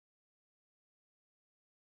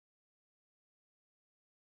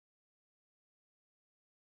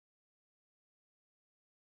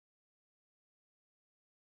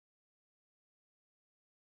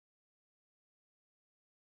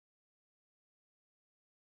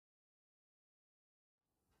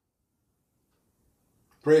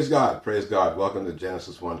Praise God, praise God. Welcome to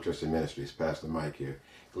Genesis 1 Christian Ministries. Pastor Mike here.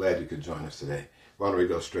 Glad you could join us today. Why don't we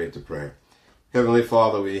go straight to prayer? Heavenly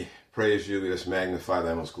Father, we praise you. We just magnify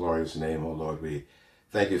thy most glorious name, O Lord. We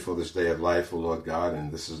thank you for this day of life, O Lord God,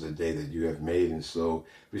 and this is the day that you have made, and so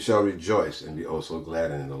we shall rejoice and be also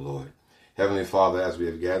glad in it, O Lord. Heavenly Father, as we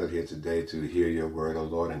have gathered here today to hear your word, O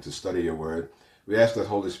Lord, and to study your word, we ask that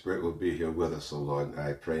Holy Spirit will be here with us, O Lord.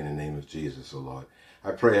 I pray in the name of Jesus, O Lord. I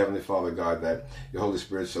pray, Heavenly Father God, that your Holy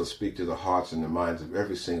Spirit shall speak to the hearts and the minds of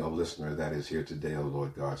every single listener that is here today, O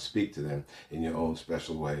Lord God. Speak to them in your own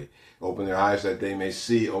special way. Open their eyes that they may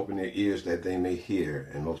see, open their ears that they may hear,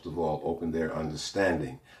 and most of all, open their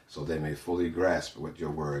understanding so they may fully grasp what your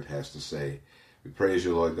word has to say. We praise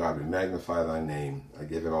you, Lord God. We magnify thy name. I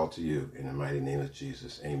give it all to you in the mighty name of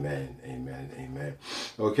Jesus. Amen, amen, amen.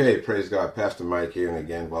 Okay, praise God. Pastor Mike here, and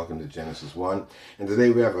again, welcome to Genesis 1. And today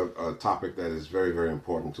we have a topic that is very, very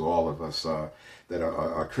important to all of us that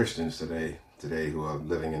are Christians today who are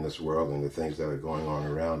living in this world and the things that are going on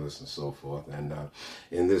around us and so forth. And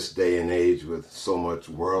in this day and age with so much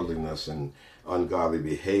worldliness and ungodly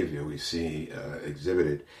behavior we see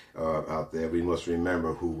exhibited out there, we must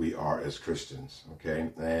remember who we are as Christians, okay?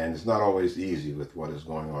 And it's not always easy with what is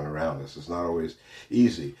going on around us. It's not always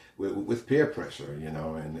easy with peer pressure, you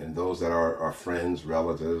know, and those that are our friends,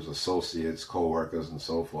 relatives, associates, co-workers, and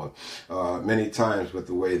so forth. Many times with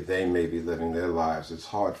the way they may be living their lives, it's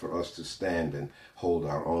hard for us to stand and hold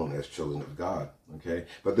our own as children of God, okay?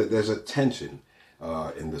 But there's a tension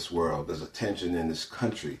in this world. There's a tension in this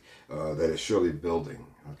country that is surely building,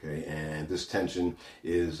 okay? And this tension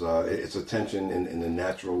is, it's a tension in the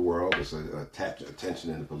natural world. It's a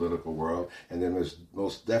tension in the political world. And then there's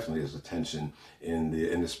most definitely is a tension in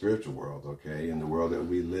the spiritual world, okay? In the world that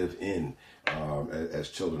we live in as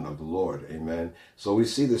children of the Lord, amen? So we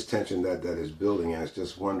see this tension that is building, and it's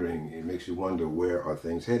just wondering, it makes you wonder, where are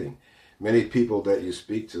things heading? Many people that you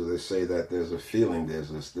speak to, they say that there's a feeling,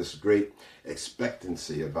 there's this great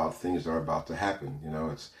expectancy about things that are about to happen. You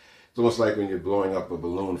know, it's almost like when you're blowing up a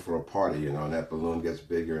balloon for a party, you know, and that balloon gets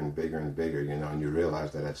bigger and bigger and bigger, you know, and you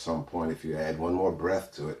realize that at some point, if you add one more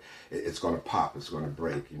breath to it, it's going to pop, it's going to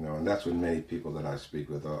break, you know, and that's what many people that I speak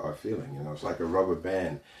with are feeling. You know, it's like a rubber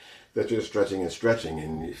band that you're stretching and stretching,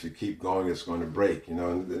 and if you keep going, it's going to break, you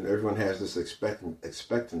know, and everyone has this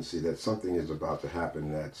expectancy that something is about to happen,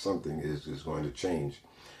 that something is going to change.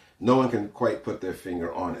 No one can quite put their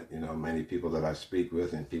finger on it. You know, many people that I speak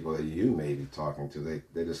with and people that you may be talking to,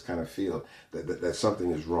 they just kind of feel that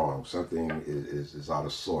something is wrong, something is out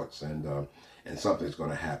of sorts, and something's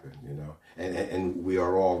going to happen, you know. And we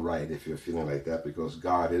are all right if you're feeling like that, because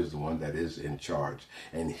God is the one that is in charge,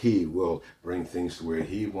 and he will bring things to where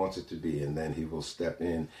he wants it to be, and then he will step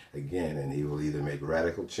in again, and he will either make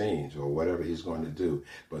radical change or whatever he's going to do,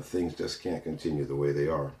 but things just can't continue the way they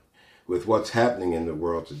are. With what's happening in the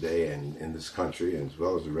world today and in this country, and as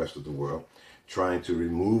well as the rest of the world, trying to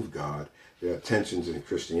remove God, there are tensions in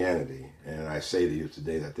Christianity, and I say to you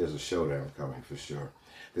today that there's a showdown coming for sure.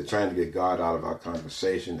 They're trying to get God out of our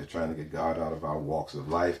conversation. They're trying to get God out of our walks of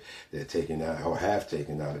life. They're taking out, or have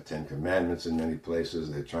taken out, the Ten Commandments in many places.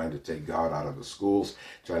 They're trying to take God out of the schools,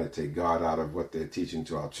 trying to take God out of what they're teaching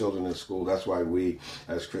to our children in school. That's why we,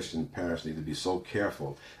 as Christian parents, need to be so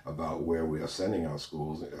careful about where we are sending our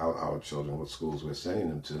schools, our children, what schools we're sending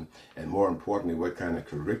them to, and more importantly, what kind of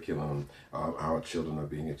curriculum our children are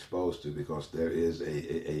being exposed to, because there is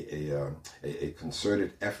a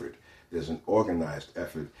concerted effort. There's an organized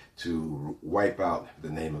effort to wipe out the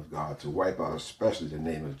name of God, to wipe out especially the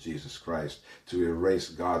name of Jesus Christ, to erase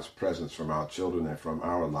God's presence from our children and from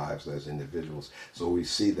our lives as individuals. So we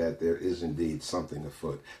see that there is indeed something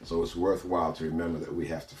afoot. So it's worthwhile to remember that we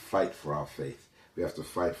have to fight for our faith. We have to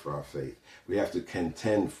fight for our faith. We have to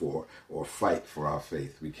contend for or fight for our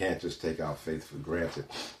faith. We can't just take our faith for granted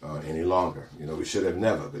any longer. You know, we should have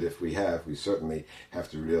never, but if we have, we certainly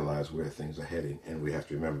have to realize where things are heading, and we have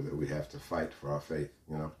to remember that we have to fight for our faith,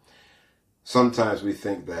 you know. Sometimes we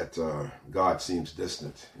think that God seems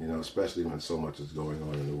distant, you know, especially when so much is going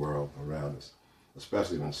on in the world around us,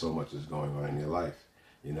 especially when so much is going on in your life.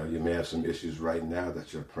 You know, you may have some issues right now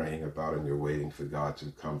that you're praying about and you're waiting for God to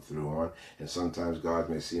come through on. And sometimes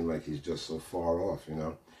God may seem like he's just so far off, you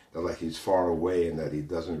know, that like he's far away and that he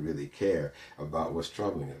doesn't really care about what's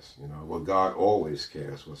troubling us. You know, well, God always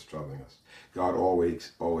cares what's troubling us. God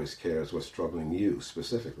always cares what's troubling you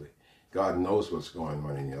specifically. God knows what's going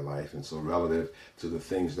on in your life, and so relative to the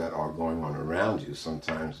things that are going on around you,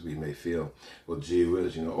 sometimes we may feel, well, gee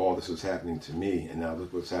whiz, you know, all this is happening to me, and now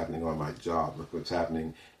look what's happening on my job, look what's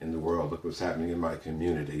happening in the world, look what's happening in my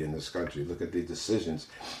community, in this country, look at the decisions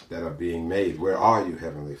that are being made. Where are you,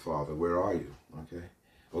 Heavenly Father? Where are you? Okay?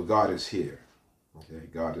 Well, God is here. Okay,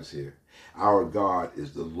 God is here. Our God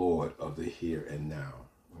is the Lord of the here and now.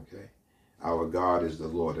 Okay, our God is the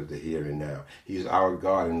Lord of the here and now. He's our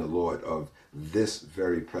God and the Lord of this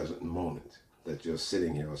very present moment that you're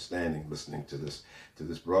sitting here or standing listening to this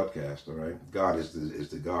broadcast. All right, God is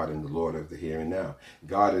the God and the Lord of the here and now.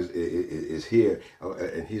 God is here,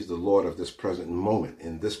 and He's the Lord of this present moment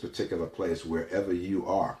in this particular place wherever you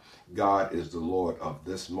are. God is the Lord of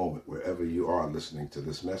this moment wherever you are listening to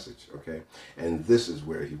this message. Okay, and this is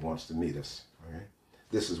where He wants to meet us. All right,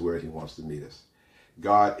 this is where He wants to meet us.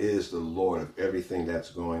 God is the Lord of everything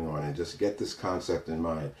that's going on. And just get this concept in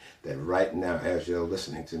mind that right now, as you're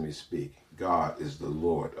listening to me speak, God is the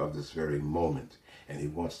Lord of this very moment, and He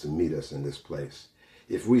wants to meet us in this place.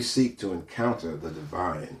 If we seek to encounter the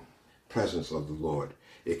divine presence of the Lord,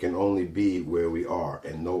 it can only be where we are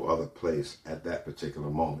and no other place at that particular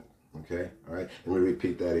moment. Okay? All right? Let me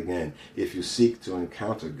repeat that again. If you seek to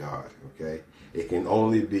encounter God, okay, it can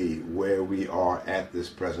only be where we are at this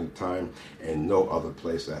present time and no other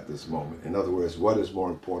place at this moment. In other words, what is more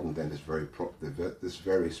important than this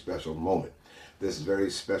very special moment? This very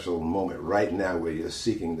special moment right now where you're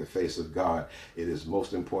seeking the face of God, it is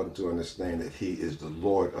most important to understand that He is the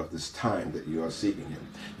Lord of this time that you are seeking Him.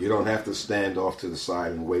 You don't have to stand off to the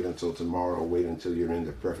side and wait until tomorrow or wait until you're in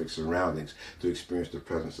the perfect surroundings to experience the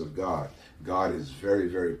presence of God. God is very,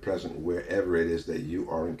 very present wherever it is that you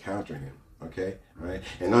are encountering Him. Okay, all right,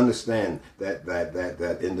 and understand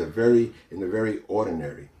that in the very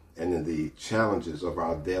ordinary and in the challenges of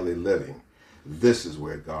our daily living, this is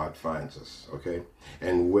where God finds us. Okay,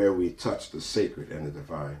 and where we touch the sacred and the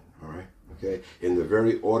divine. All right, okay, in the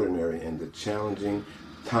very ordinary and the challenging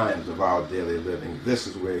times of our daily living, this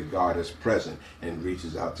is where God is present and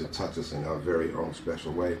reaches out to touch us in our very own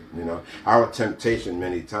special way. You know, our temptation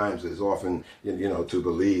many times is often, to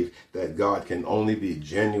believe that God can only be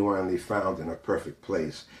genuinely found in a perfect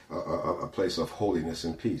place, a place of holiness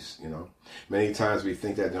and peace. You know, many times we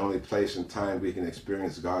think that the only place and time we can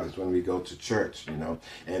experience God is when we go to church. You know,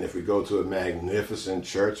 and if we go to a magnificent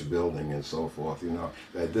church building and so forth,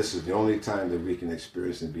 that this is the only time that we can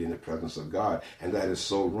experience and be in the presence of God, and that is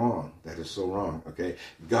so wrong. That is so wrong. Okay,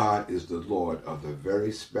 God is the Lord of the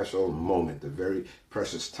very special moment, the very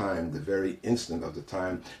precious time, the very instant of the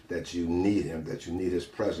time that you need Him, that you need His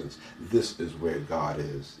presence. This is where God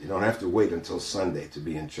is. You don't have to wait until Sunday to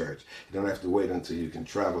be in church. You don't have to wait until you can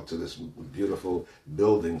travel to this beautiful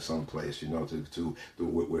building someplace, to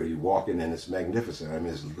where you walk in and it's magnificent. I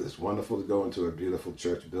mean, it's wonderful to go into a beautiful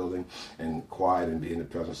church building and quiet and be in the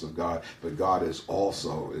presence of God. But God is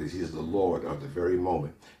also, He's the Lord of the very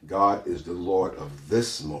moment. God is the Lord of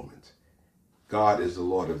this moment. God is the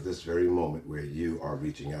Lord of this very moment where you are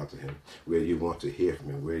reaching out to Him, where you want to hear from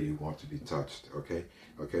Him, where you want to be touched. Okay?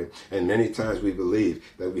 And many times we believe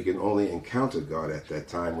that we can only encounter God at that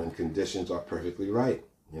time when conditions are perfectly right.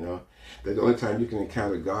 That the only time you can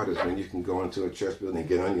encounter God is when you can go into a church building and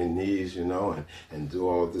get on your knees, and do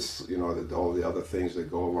all this, all the other things that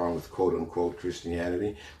go along with quote unquote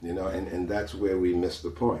Christianity, and that's where we miss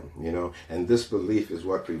the point, and this belief is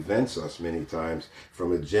what prevents us many times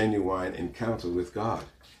from a genuine encounter with God.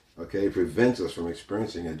 Okay, it prevents us from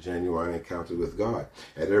experiencing a genuine encounter with God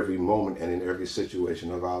at every moment and in every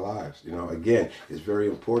situation of our lives. Again, it's very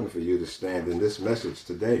important for you to stand in this message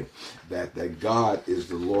today that God is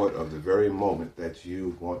the Lord of the very moment that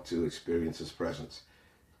you want to experience His presence.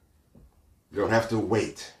 You don't have to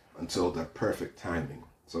wait until the perfect timing.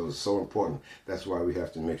 So it's so important. That's why we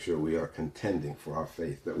have to make sure we are contending for our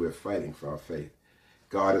faith, that we're fighting for our faith.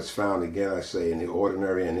 God is found, again I say, in the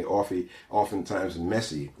ordinary and the oftentimes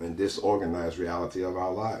messy and disorganized reality of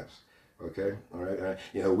our lives. Okay? All right?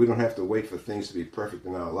 We don't have to wait for things to be perfect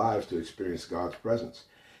in our lives to experience God's presence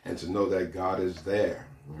and to know that God is there.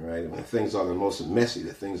 All right? When things are the most messy,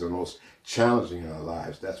 the things are most challenging in our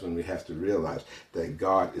lives, that's when we have to realize that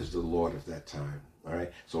God is the Lord of that time. All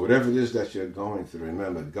right. So whatever it is that you're going through,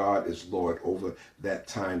 remember, God is Lord over that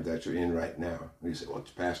time that you're in right now. And you say, well,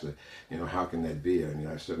 Pastor, how can that be?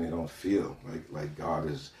 I certainly don't feel like God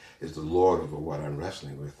is the Lord over what I'm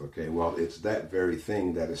wrestling with. Okay. Well, it's that very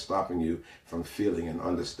thing that is stopping you from feeling and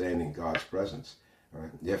understanding God's presence. All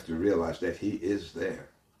right. You have to realize that He is there.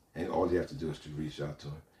 And all you have to do is to reach out to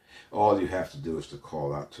Him. All you have to do is to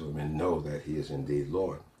call out to Him and know that He is indeed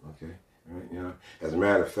Lord. Okay. Right, as a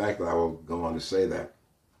matter of fact, I will go on to say that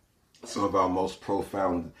some of our most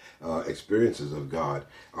profound experiences of God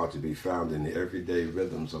are to be found in the everyday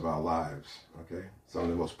rhythms of our lives. Okay, some of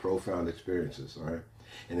the most profound experiences. All right,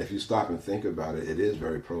 and if you stop and think about it, it is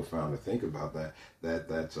very profound to think about that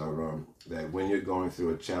when you're going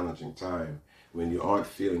through a challenging time, when you aren't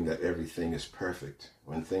feeling that everything is perfect,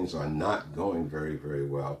 when things are not going very, very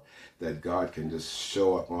well, that God can just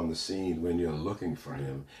show up on the scene when you're looking for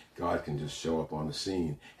him. God can just show up on the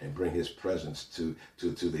scene and bring his presence to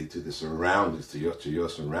the surroundings, to your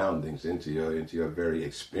surroundings, into your very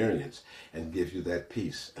experience, and give you that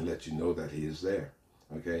peace and let you know that he is there.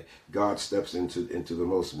 Okay, God steps into the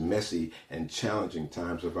most messy and challenging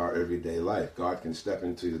times of our everyday life. God can step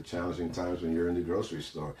into the challenging times when you're in the grocery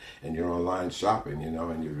store and you're online shopping, and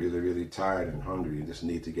you're really, really tired and hungry. You just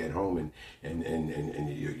need to get home, and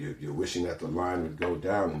you're wishing that the line would go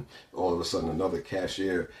down, and all of a sudden another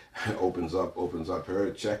cashier opens up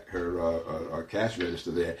her cash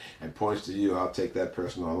register there and points to you. I'll take that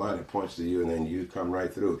person online, and points to you, and then you come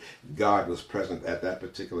right through. God was present at that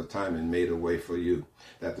particular time and made a way for you.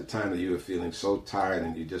 At the time that you were feeling so tired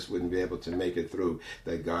and you just wouldn't be able to make it through,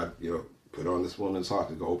 that God, put on this woman's heart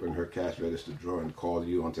to go open her cash register drawer and call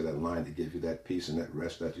you onto that line to give you that peace and that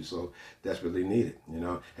rest that you so desperately needed,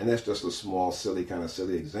 And that's just a small, silly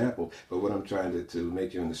example. But what I'm trying to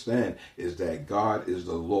make you understand is that God is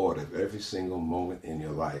the Lord of every single moment in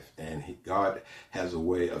your life. And God has a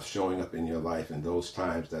way of showing up in your life in those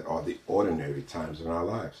times that are the ordinary times in our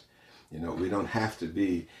lives. We don't have to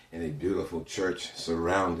be in a beautiful church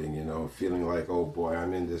surrounding, feeling like, oh boy,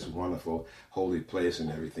 I'm in this wonderful holy place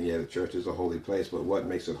and everything. Yeah, the church is a holy place, but what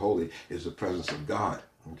makes it holy is the presence of God.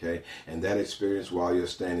 Okay, and that experience while you're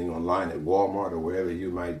standing online at Walmart or wherever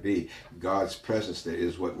you might be, God's presence there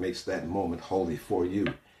is what makes that moment holy for you.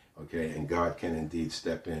 Okay, and God can indeed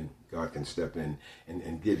step in. God can step in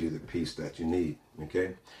and give you the peace that you need.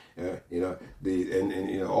 Okay,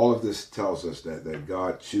 all of this tells us that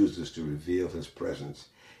God chooses to reveal his presence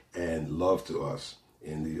and love to us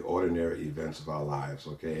in the ordinary events of our lives.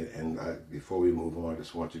 Okay, and before we move on, I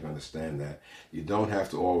just want you to understand that you don't have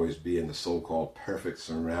to always be in the so-called perfect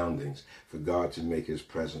surroundings for God to make his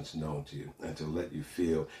presence known to you and to let you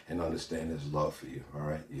feel and understand his love for you. All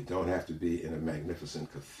right, you don't have to be in a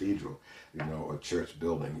magnificent cathedral, or church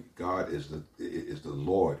building. God is the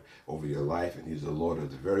Lord over your life, and he's the Lord of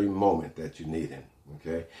the very moment that you need him.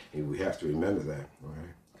 Okay, and we have to remember that. All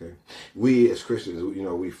right. Okay. We as Christians,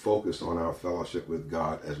 we focus on our fellowship with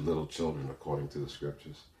God as little children, according to the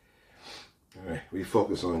scriptures. All right. We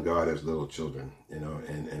focus on God as little children,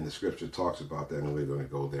 and the scripture talks about that, and we're going to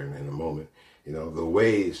go there in a moment. The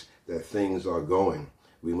ways that things are going,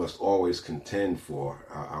 we must always contend for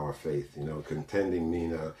our faith. Contending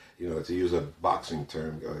mean, to use a boxing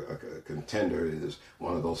term, a contender is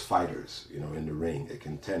one of those fighters, in the ring. A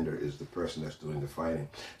contender is the person that's doing the fighting.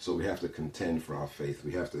 So we have to contend for our faith.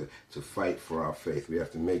 We have to fight for our faith. We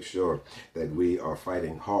have to make sure that we are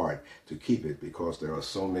fighting hard to keep it, because there are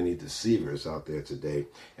so many deceivers out there today,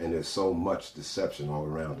 and there's so much deception all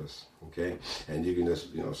around us. Okay, and you can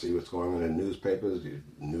just see what's going on in newspapers,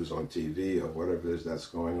 news on TV, or whatever it is that's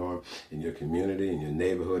going on in your community, in your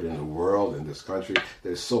neighborhood, in the world, in this country.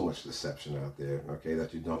 There's so much deception out there, okay,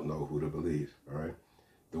 that you don't know who to believe. All right,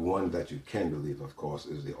 the one that you can believe, of course,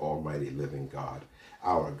 is the Almighty living God,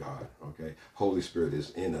 our God. Okay, Holy Spirit is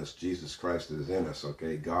in us. Jesus Christ is in us.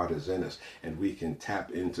 Okay, God is in us, and we can tap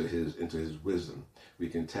into his wisdom. We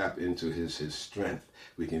can tap into his strength.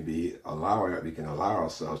 We can allow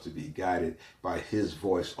ourselves to be guided by his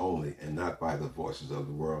voice only, and not by the voices of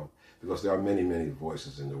the world. Because there are many, many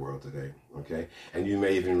voices in the world today. Okay, and you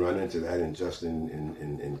may even run into that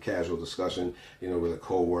in casual discussion, with a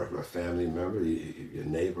co-worker, a family member, your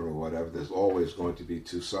neighbor, or whatever. There's always going to be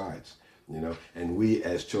two sides. And we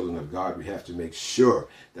as children of God, we have to make sure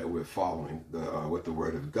that we're following what the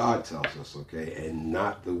Word of God tells us, okay, and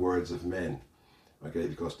not the words of men. Okay,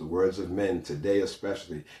 because the words of men today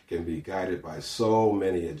especially can be guided by so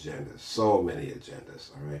many agendas,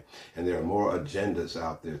 all right? And there are more agendas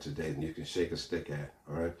out there today than you can shake a stick at,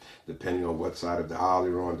 all right? Depending on what side of the aisle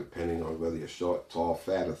you're on, depending on whether you're short, tall,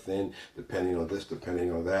 fat, or thin, depending on this,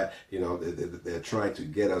 depending on that, they're trying to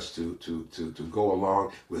get us to go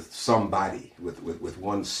along with somebody, with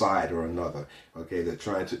one side or another, okay? They're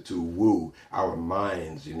trying to woo our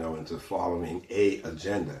minds, into following a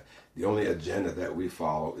agenda. The only agenda that we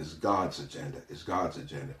follow is God's agenda.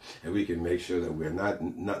 And we can make sure that we're not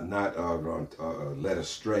led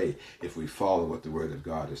astray if we follow what the Word of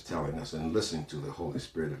God is telling us and listen to the Holy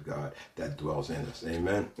Spirit of God that dwells in us.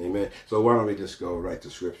 Amen. Amen. So why don't we just go right to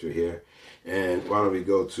Scripture here, and why don't we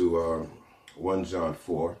go to 1 John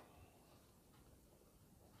 4.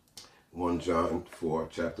 1 John 4,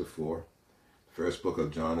 chapter 4. First book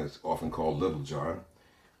of John is often called Little John.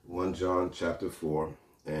 1 John chapter 4.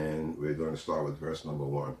 And we're going to start with verse number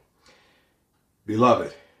 1.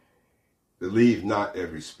 Beloved, believe not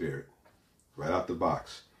every spirit. Right out the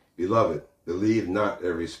box. Beloved, Believe not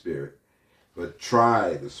every spirit, but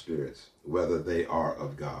try the spirits, whether they are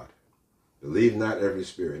of God. Believe not every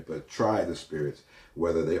spirit, but try the spirits,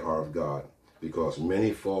 whether they are of God, because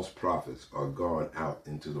many false prophets are gone out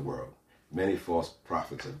into the world. Many false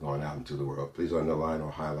prophets have gone out into the world. Please underline or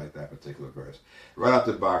highlight that particular verse. Right out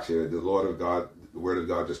the box here, the Word of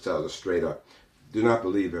God just tells us straight up, do not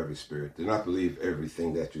believe every spirit. Do not believe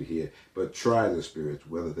everything that you hear, but try the spirits,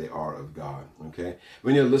 whether they are of God. Okay?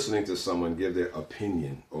 When you're listening to someone give their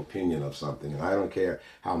opinion of something, and I don't care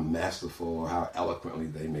how masterful or how eloquently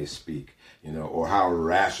they may speak, or how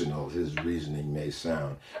rational his reasoning may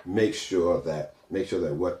sound, make sure that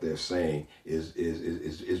what they're saying is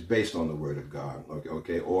based on the Word of God,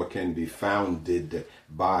 okay, or can be founded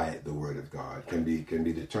by the Word of God, can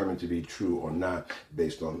be determined to be true or not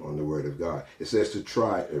based on the Word of God. It says to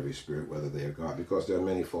try every spirit, whether they are God, because there are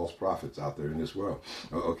many false prophets out there in this world.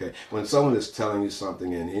 Okay, when someone is telling you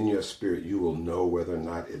something and in your spirit you will know whether or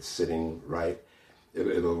not it's sitting right.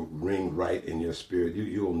 It'll ring right in your spirit.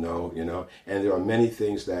 You'll know, And there are many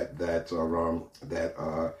things that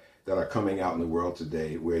are coming out in the world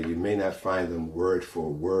today where you may not find them word for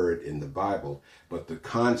word in the Bible, but the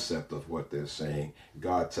concept of what they're saying,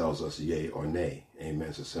 God tells us yea or nay. Amen.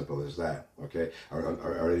 It's as simple as that. Okay.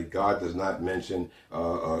 God does not mention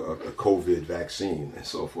a COVID vaccine and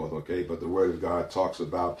so forth. Okay. But the Word of God talks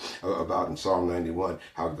about in Psalm 91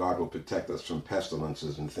 how God will protect us from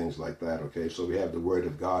pestilences and things like that. Okay. So we have the Word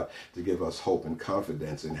of God to give us hope and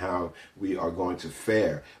confidence in how we are going to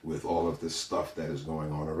fare with all of this stuff that is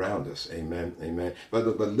going on around us. Amen. Amen. But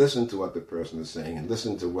listen to what the person is saying and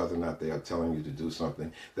listen to whether or not they are telling you to do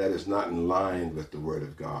something that is not in line with the Word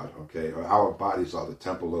of God. Okay. Our bodies are the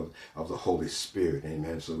temple of the Holy Spirit.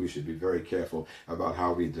 Amen. So we should be very careful about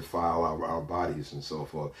how we defile our bodies and so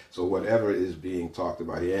forth. So whatever is being talked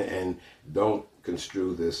about here, and don't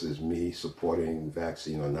construe this as me supporting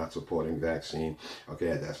vaccine or not supporting vaccine.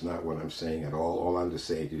 Okay, that's not what I'm saying at all. All I'm just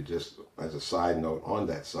saying to you, just as a side note on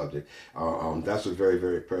that subject, that's a very,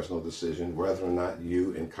 very personal decision, whether or not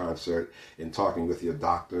you, in concert, in talking with your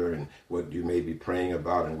doctor and what you may be praying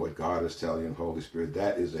about and what God is telling you in Holy Spirit,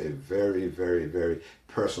 that is a very, very, very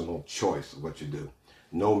personal choice of what you do.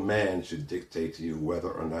 No man should dictate to you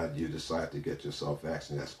whether or not you decide to get yourself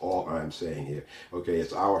vaccinated. That's all I'm saying here. Okay,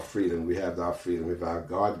 it's our freedom. We have our freedom. We have our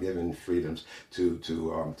God-given freedoms to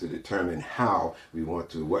determine how we want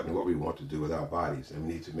to, what we want to do with our bodies. And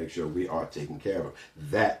we need to make sure we are taken care of.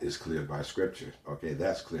 That is clear by Scripture. Okay,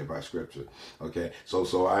 that's clear by Scripture. Okay,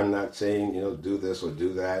 so I'm not saying, do this or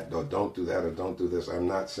do that, or don't do that or don't do this. I'm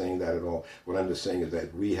not saying that at all. What I'm just saying is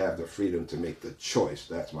that we have the freedom to make the choice.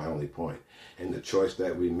 That's my only point. And the choice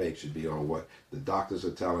that we make should be on what the doctors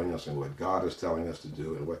are telling us and what God is telling us to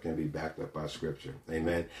do and what can be backed up by Scripture.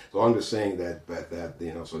 Amen. So I'm just saying that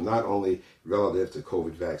so not only relative to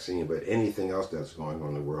COVID vaccine, but anything else that's going on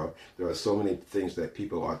in the world, there are so many things that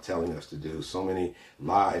people are telling us to do, so many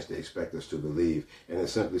lies they expect us to believe. And it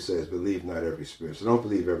simply says, believe not every spirit. So don't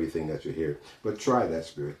believe everything that you hear, but try that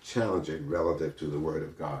spirit. Challenge it relative to the Word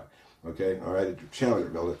of God. Okay, all right, challenge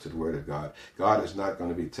it relative to the Word of God. God is not going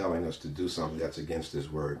to be telling us to do something that's against His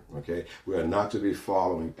Word. Okay, we are not to be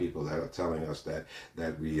following people that are telling us that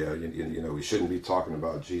we we shouldn't be talking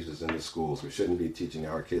about Jesus in the schools. We shouldn't be teaching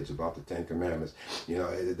our kids about the Ten Commandments.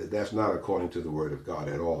 That's not according to the Word of God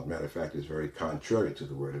at all. As a matter of fact, it's very contrary to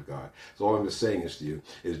the Word of God. So all I'm just saying is to you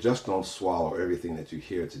is just don't swallow everything that you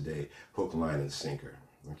hear today, hook, line, and sinker.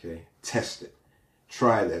 Okay, test it.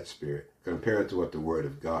 Try that spirit. Compare it to what the Word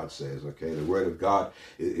of God says, okay? The Word of God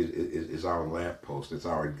is our lamppost. It's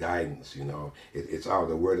our guidance,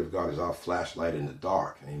 the Word of God is our flashlight in the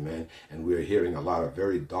dark, amen? And we're hearing a lot of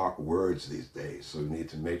very dark words these days, so we need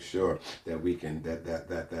to make sure that we can,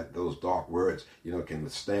 that those dark words, can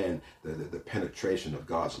withstand the penetration of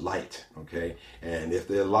God's light, okay? And if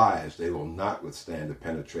they're lies, they will not withstand the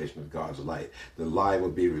penetration of God's light. The lie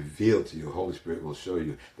will be revealed to you. Holy Spirit will show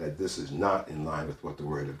you that this is not in line with what the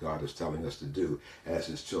Word of God is telling us to do as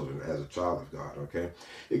His children, as a child of God, okay?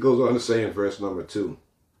 It goes on to say in verse number 2,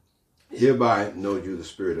 hereby know you the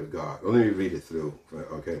Spirit of God. Well, let me read it through,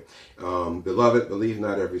 okay? Beloved, believe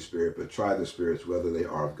not every spirit, but try the spirits whether they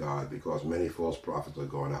are of God, because many false prophets are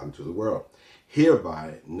going out into the world.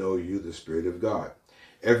 Hereby know you the Spirit of God.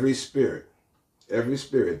 Every spirit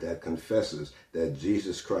that confesses that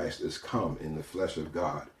Jesus Christ is come in the flesh of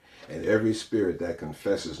God, and every spirit that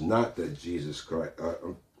confesses not that Jesus Christ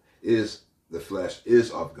is the flesh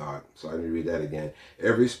is of God. So let me read that again.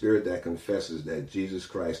 Every spirit that confesses that Jesus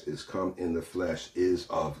Christ is come in the flesh is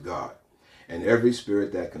of God. And every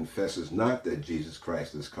spirit that confesses not that Jesus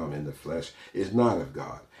Christ is come in the flesh is not of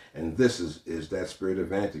God. And this is that spirit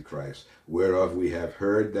of Antichrist, whereof we have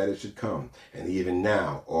heard that it should come, and even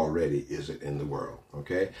now already is it in the world.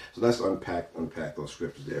 Okay? So let's unpack those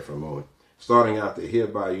scriptures there for a moment. Starting out there,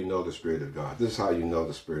 hereby you know the Spirit of God. This is how you know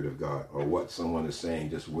the Spirit of God, or what someone is saying,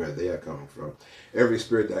 just where they are coming from. Every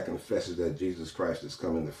spirit that confesses that Jesus Christ has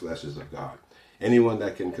come in the flesh is of God. Anyone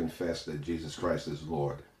that can confess that Jesus Christ is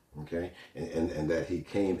Lord, okay, and that he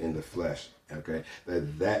came in the flesh, okay,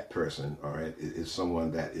 that person, all right, is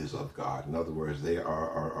someone that is of God. In other words, they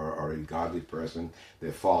are a godly person.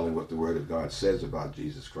 They're following what the Word of God says about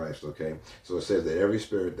Jesus Christ, okay? So it says that every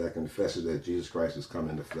spirit that confesses that Jesus Christ has come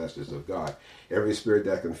in the flesh is of God. Every spirit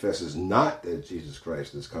that confesses not that Jesus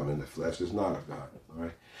Christ has come in the flesh is not of God, all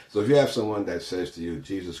right? So if you have someone that says to you,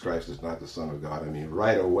 Jesus Christ is not the Son of God, I mean,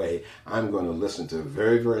 right away, I'm going to listen to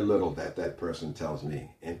very, very little that person tells me,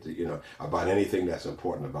 about anything that's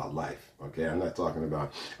important about life. Okay, I'm not talking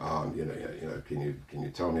about, can you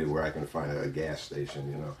tell me where I can find a gas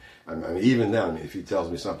station? I mean, even then, if he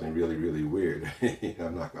tells me something really, really weird,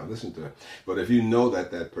 I'm not going to listen to it. But if you know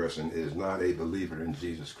that person is not a believer in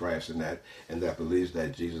Jesus Christ and that believes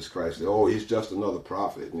that Jesus Christ, he's just another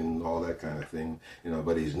prophet and all that kind of thing,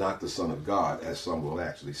 but he's not the Son of God, as some will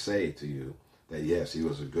actually say to you. That yes, he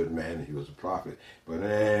was a good man and he was a prophet, but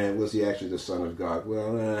was he actually the Son of God?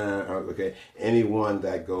 Well, okay. Anyone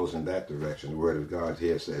that goes in that direction, the Word of God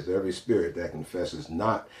here says, every spirit that confesses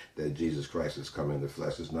not that Jesus Christ has come in the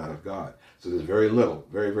flesh is not of God. So there's very little,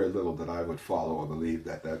 very, very little that I would follow or believe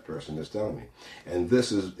that person is telling me. And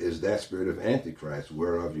this is that spirit of Antichrist,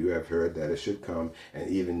 whereof you have heard that it should come, and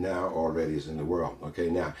even now already is in the world. Okay,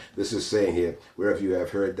 now, this is saying here, whereof you have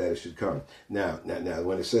heard that it should come. Now,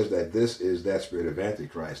 when it says that this is that spirit of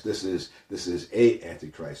Antichrist, this is a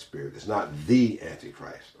Antichrist spirit. It's not the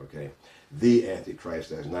Antichrist, okay? The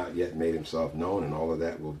Antichrist has not yet made himself known, and all of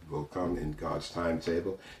that will come in God's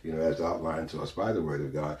timetable, as outlined to us by the Word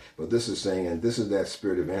of God. But this is saying, and this is that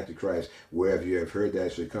spirit of Antichrist, wherever you have heard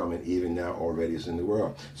that should come, and even now already is in the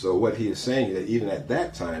world. So what he is saying is that even at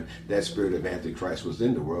that time, that spirit of Antichrist was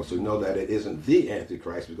in the world. So know that it isn't the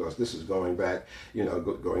Antichrist, because this is going back,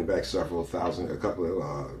 going back several thousand,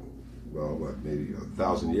 maybe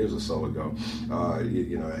 1,000 years or so ago,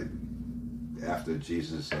 after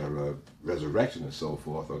Jesus' resurrection and so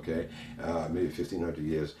forth, okay, maybe 1,500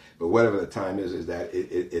 years. But whatever the time is that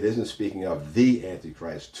it isn't speaking of the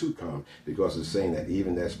Antichrist to come, because it's saying that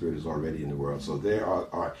even that spirit is already in the world. So there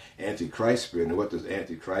are Antichrist spirit. And what does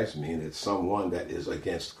Antichrist mean? It's someone that is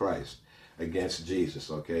against Christ, against Jesus,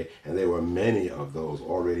 okay? And there were many of those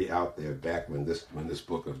already out there back when this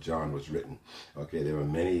book of John was written, okay? There were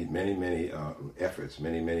many efforts,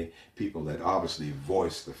 many people that obviously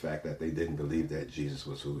voiced the fact that they didn't believe that Jesus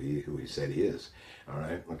was who he said he is, all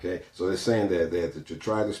right? Okay, so they're saying that to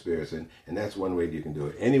try the spirits, and that's one way you can do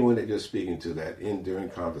it. Anyone that you're speaking to that during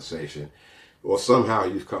conversation, or somehow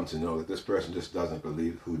you've come to know that this person just doesn't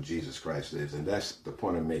believe who Jesus Christ is. And that's the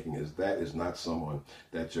point I'm making, is that is not someone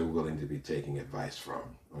that you're willing to be taking advice from.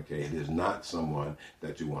 Okay, it is not someone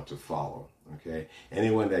that you want to follow. Okay,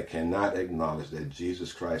 anyone that cannot acknowledge that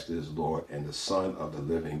Jesus Christ is Lord and the Son of the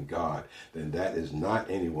living God, then that is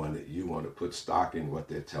not anyone that you want to put stock in what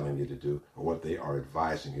they're telling you to do or what they are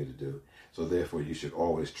advising you to do. So therefore, you should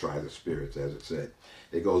always try the spirits, as it said.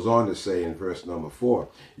 It goes on to say in verse number 4,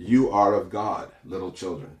 you are of God, little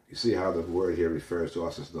children. You see how the word here refers to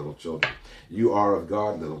us as little children. You are of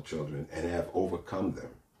God, little children, and have overcome them,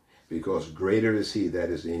 because greater is he that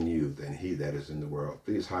is in you than he that is in the world.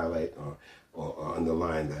 Please highlight or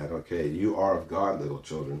underline that, okay? You are of God, little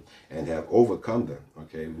children, and have overcome them,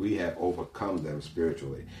 okay? We have overcome them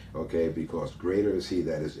spiritually, okay? Because greater is he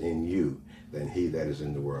that is in you than he that is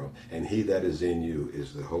in the world. And he that is in you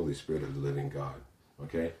is the Holy Spirit of the living God.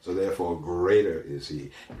 Okay, so therefore greater is he.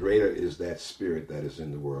 Greater is that spirit that is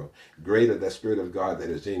in the world. Greater, that spirit of God that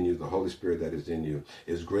is in you, the Holy Spirit that is in you,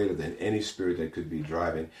 is greater than any spirit that could be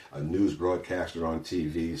driving a news broadcaster on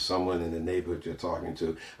TV, someone in the neighborhood you're talking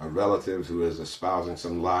to, a relative who is espousing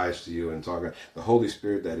some lies to you and talking. The Holy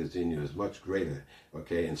Spirit that is in you is much greater.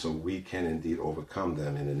 Okay, and so we can indeed overcome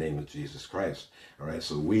them in the name of Jesus Christ. All right,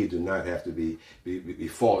 so we do not have to be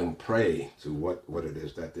falling prey to what it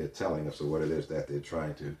is that they're telling us or what it is that they're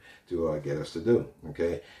trying to get us to do.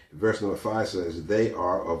 Okay, verse number 5 says, they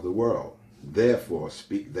are of the world. Therefore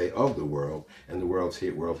speak they of the world, and the world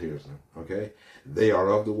hears them. Okay, they are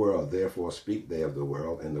of the world. Therefore speak they of the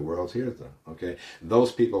world, and the world hears them. Okay,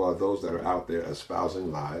 those people are those that are out there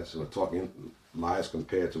espousing lies, who are talking lies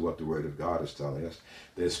compared to what the Word of God is telling us.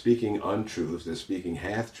 They're speaking untruths. They're speaking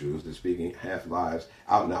half-truths. They're speaking half-lies,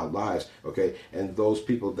 out-and-out lies. Okay, and those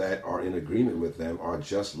people that are in agreement with them are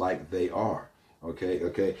just like they are.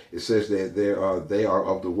 Okay. It says that they are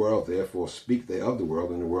of the world, therefore speak they of the world,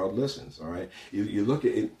 and the world listens. All right. You look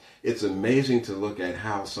at it. It's amazing to look at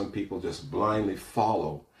how some people just blindly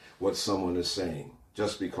follow what someone is saying,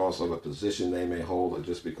 just because of a position they may hold, or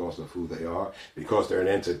just because of who they are, because they're an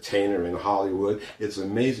entertainer in Hollywood. It's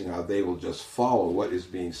amazing how they will just follow what is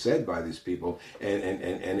being said by these people, and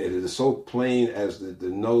it is so plain as the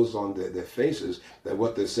nose on their faces that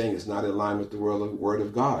what they're saying is not in line with the word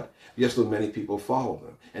of God. Yes, so many people follow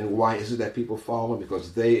them. And why is it that people follow them?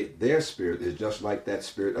 Because their spirit is just like that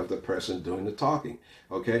spirit of the person doing the talking.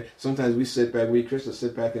 Okay? Sometimes we Christians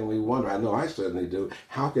sit back and we wonder, I know I certainly do,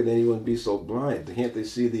 how could anyone be so blind? Can't they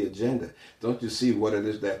see the agenda? Don't you see what it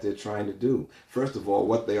is that they're trying to do? First of all,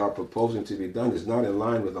 what they are proposing to be done is not in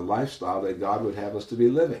line with the lifestyle that God would have us to be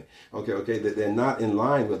living. Okay, that they're not in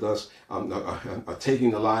line with us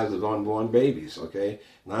taking the lives of unborn babies. Okay,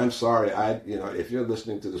 and I'm sorry, if you're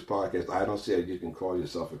listening to this podcast, I don't see how you can call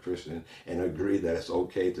yourself a Christian and agree that it's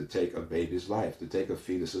okay to take a baby's life, to take a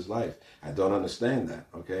fetus's life. I don't understand that.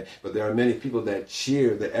 Okay, but there are many people that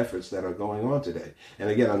cheer the efforts that are going on today. And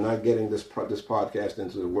again, I'm not getting this podcast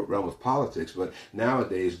into the realm of politics, but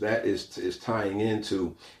nowadays that is tying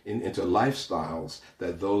into lifestyles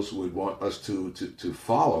that those would want us to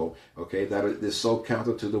follow. Okay, that is so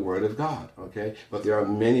counter to the Word of God. Okay, but there are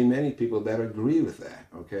many people that agree with that.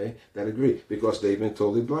 Okay, that agree because they've been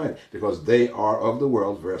totally blind, because they are of the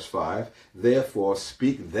world. Verse 5. Therefore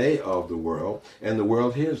speak they of the world, and the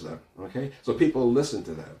world hears them. Okay, so people listen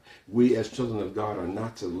to them. We as children of God are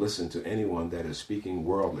not to listen to anyone that is speaking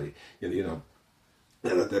worldly.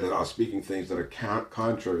 That are speaking things that are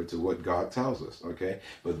contrary to what God tells us, okay?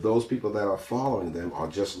 But those people that are following them are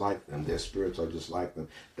just like them. Their spirits are just like them.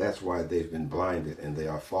 That's why they've been blinded, and they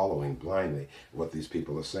are following blindly what these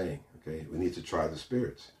people are saying, okay? We need to try the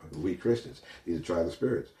spirits. We Christians need to try the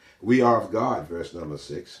spirits. We are of God, verse number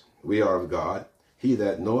 6. We are of God. He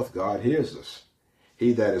that knoweth God hears us.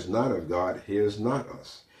 He that is not of God hears not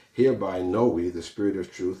us. Hereby know we the spirit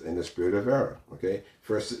of truth and the spirit of error. Okay,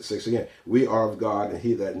 verse 6 again. We are of God, and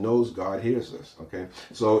he that knows God hears us. Okay,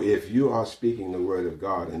 so if you are speaking the word of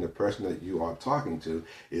God, and the person that you are talking to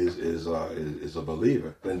is a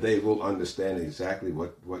believer, then they will understand exactly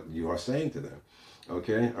what you are saying to them.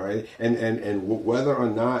 Okay, all right, and whether or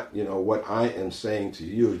not what I am saying to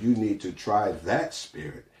you, you need to try that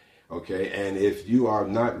spirit. Okay, and if you are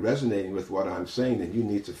not resonating with what I'm saying, then you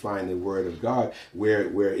need to find the Word of God where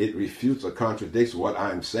it refutes or contradicts what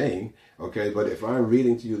I'm saying. Okay, but if I'm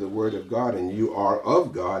reading to you the Word of God and you are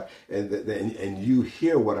of God, and you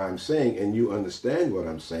hear what I'm saying and you understand what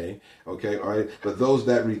I'm saying, okay, all right. But those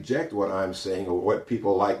that reject what I'm saying, or what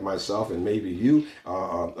people like myself and maybe you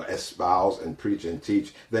espouse and preach and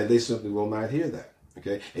teach, then they simply will not hear that.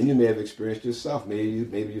 Okay, and you may have experienced yourself. Maybe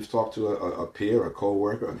you've talked to a peer, a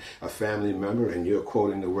co-worker, a family member, and you're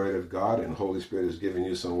quoting the Word of God, and the Holy Spirit is giving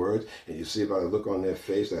you some words, and you see by the look on their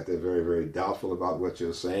face that they're very, very doubtful about what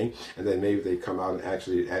you're saying, and then maybe they come out and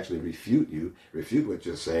actually refute what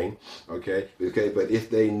you're saying. Okay, but if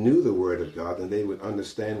they knew the Word of God, then they would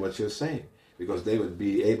understand what you're saying, because they would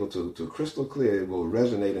be able to crystal clear, it will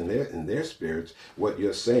resonate in their spirits what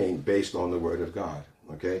you're saying based on the Word of God.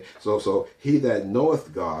 Okay, so he that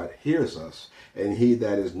knoweth God hears us, and he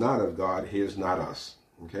that is not of God hears not us.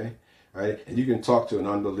 Okay, all right, and you can talk to an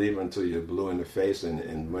unbeliever until you're blue in the face,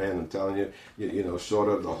 and man, I'm telling you, short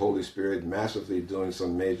of the Holy Spirit massively doing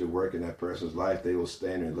some major work in that person's life, they will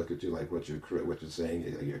stand there and look at you like what you're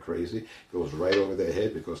saying, you're crazy. It goes right over their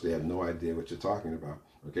head, because they have no idea what you're talking about.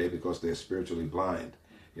 Okay, because they're spiritually blind.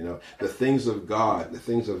 The things of God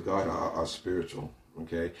are spiritual.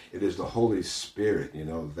 Okay, it is the Holy Spirit,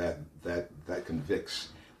 that convicts,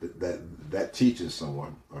 that teaches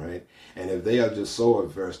someone. All right, and if they are just so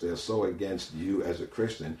averse, they're so against you as a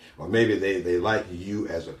Christian, or maybe they like you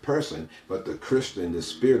as a person, but the Christian, the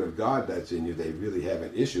Spirit of God that's in you, they really have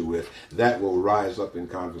an issue with, that will rise up in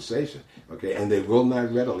conversation. Okay, and they will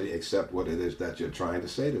not readily accept what it is that you're trying to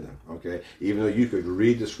say to them. Okay, even though you could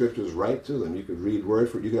read the scriptures right to them, you could read word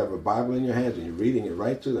for, you could have a Bible in your hands and you're reading it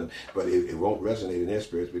right to them, but it won't resonate in their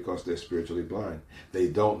spirits, because they're spiritually blind. They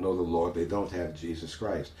don't know the Lord. They don't have Jesus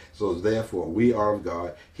Christ. So therefore, we are of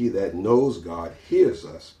God. He that knows God hears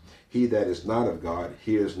us. He that is not of God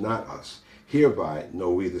hears not us. Hereby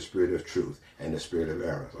know we the spirit of truth and the spirit of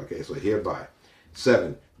error. Okay, so hereby.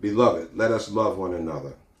 7, Beloved, let us love one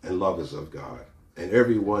another, and love is of God. And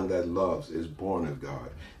every one that loves is born of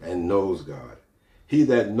God, and knows God. He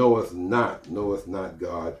that knoweth not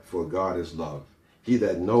God, for God is love. He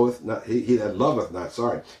that loveth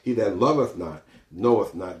not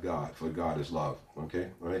knoweth not God, for God is love. Okay,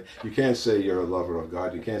 all right. You can't say you're a lover of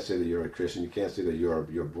God. You can't say that you're a Christian. You can't say that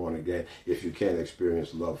you're born again if you can't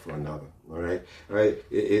experience love for another. All right, all right.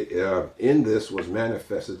 In this was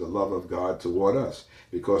manifested the love of God toward us,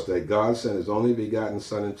 because that God sent His only begotten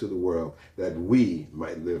Son into the world that we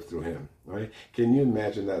might live through Him. All right. Can you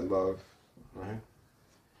imagine that love? All right.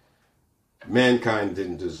 Mankind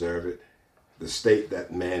didn't deserve it. The state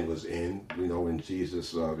that man was in, when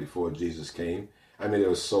Jesus, before Jesus came. I mean,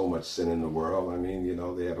 there was so much sin in the world. I mean,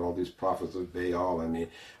 they had all these prophets of Baal. I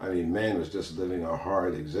mean, man was just living a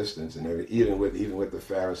hard existence, and even with the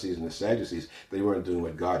Pharisees and the Sadducees, they weren't doing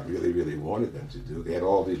what God really, really wanted them to do. They had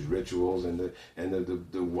all these rituals and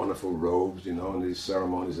the wonderful robes, and these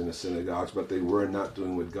ceremonies in the synagogues, but they were not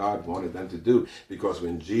doing what God wanted them to do. Because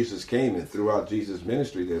when Jesus came, and throughout Jesus'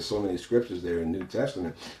 ministry, there's so many scriptures there in the New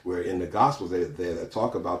Testament where in the Gospels they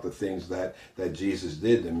talk about the things that Jesus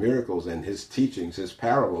did, the miracles and His teachings, His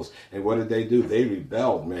parables. And what did they do? They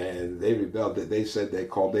rebelled, man. They rebelled. They said they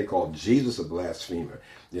called Jesus a blasphemer.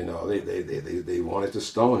 They wanted to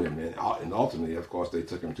stone Him, and ultimately, of course, they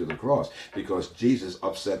took Him to the cross because Jesus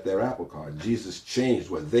upset their apple cart. Jesus changed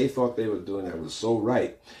what they thought they were doing that was so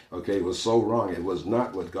right. Okay, it was so wrong. It was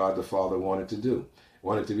not what God the Father wanted to do.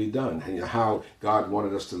 Wanted to be done, and how God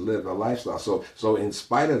wanted us to live a lifestyle. So in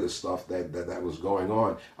spite of the stuff that was going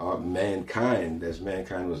on, mankind, as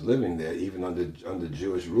mankind was living there, even under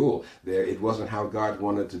Jewish rule, there it wasn't how God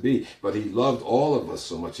wanted it to be. But He loved all of us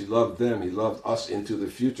so much. He loved them. He loved us into the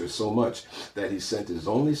future so much that He sent His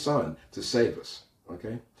only Son to save us.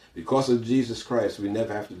 Okay, because of Jesus Christ, we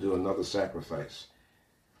never have to do another sacrifice.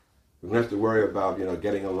 We don't have to worry about,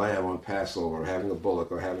 getting a lamb on Passover, or having a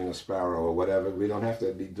bullock, or having a sparrow, or whatever. We don't have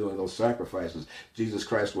to be doing those sacrifices. Jesus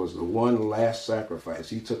Christ was the one last sacrifice.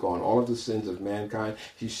 He took on all of the sins of mankind.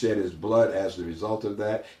 He shed His blood as the result of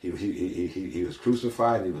that. He was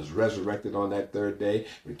crucified, and He was resurrected on that third day,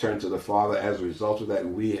 returned to the Father. As a result of that,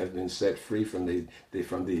 we have been set free from the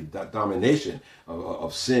domination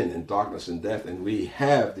of sin and darkness and death, and we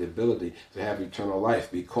have the ability to have eternal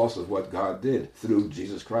life because of what God did through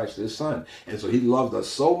Jesus Christ, His Son. And so He loved us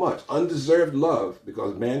so much, undeserved love,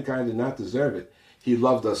 because mankind did not deserve it. He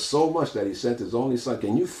loved us so much that He sent His only Son.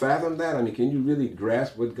 Can you fathom that? I mean, can you really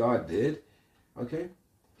grasp what God did? Okay?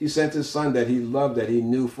 He sent His Son that He loved, that He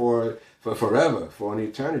knew for forever, for an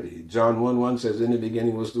eternity. John 1:1 says, in the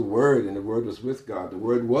beginning was the Word, and the Word was with God. The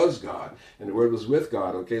Word was God, and the Word was with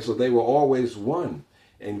God. Okay, so they were always one.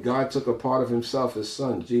 And God took a part of Himself, His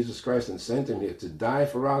Son, Jesus Christ, and sent Him here to die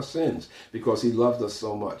for our sins because He loved us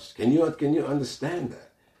so much. Can you understand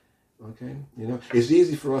that? Okay, it's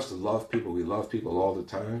easy for us to love people. We love people all the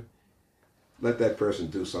time. Let that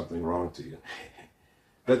person do something wrong to you.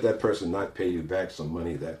 Let that person not pay you back some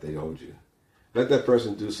money that they owed you. Let that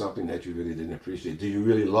person do something that you really didn't appreciate. Do you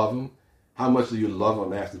really love them? How much do you love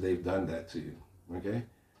them after they've done that to you? Okay?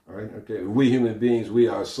 All right? Okay. We human beings, we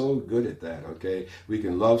are so good at that. Okay? We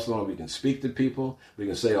can love someone. We can speak to people. We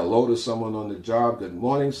can say hello to someone on the job. Good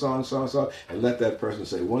morning, so and let that person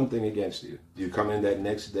say one thing against you. Do you come in that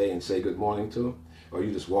next day and say good morning to them? Or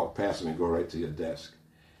you just walk past them and go right to your desk?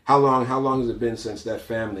 How long has it been since that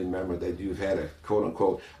family member that you've had a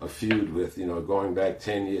quote-unquote a feud with, going back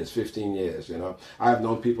 10 years, 15 years, I've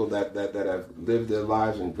known people that have lived their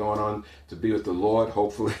lives and gone on to be with the Lord,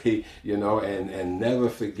 hopefully, and never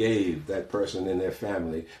forgave that person in their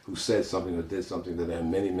family who said something or did something to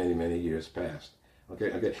them many, many, many years past.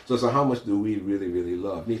 Okay. So how much do we really, really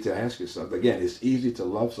love? You need to ask yourself. Again, it's easy to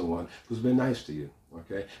love someone who's been nice to you.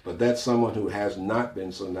 Okay, but that's someone who has not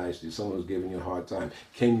been so nice to you, someone who's giving you a hard time.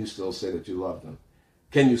 Can you still say that you love them?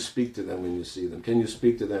 Can you speak to them when you see them? Can you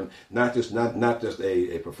speak to them not just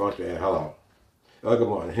a perfunctory hello, oh good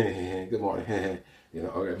morning, good morning, okay,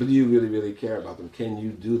 but do you really, really care about them? Can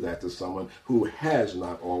you do that to someone who has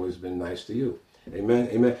not always been nice to you? Amen.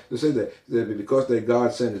 Amen. To say that because that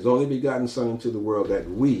God sent His only begotten Son into the world that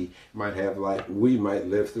we might have life, we might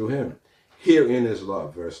live through Him. Herein is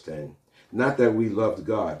love, verse 10. Not that we loved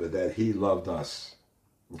God, but that He loved us.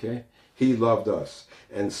 Okay? He loved us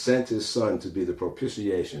and sent His Son to be the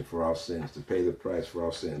propitiation for our sins, to pay the price for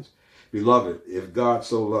our sins. Beloved, if God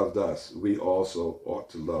so loved us, we also ought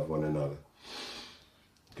to love one another.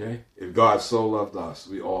 Okay? If God so loved us,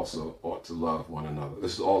 we also ought to love one another.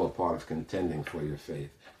 This is all a part of contending for your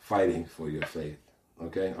faith, fighting for your faith.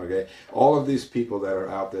 Okay. All of these people that are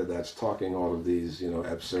out there that's talking all of these,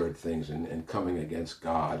 absurd things and coming against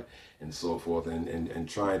God and so forth and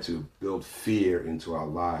trying to build fear into our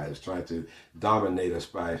lives, trying to dominate us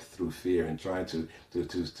through fear and trying to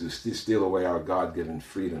steal away our God-given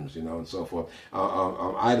freedoms, and so forth.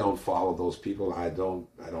 I don't follow those people. I don't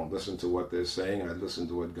listen to what they're saying. I listen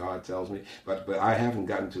to what God tells me. But I haven't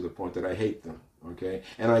gotten to the point that I hate them. Okay,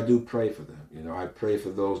 and I do pray for them. I pray for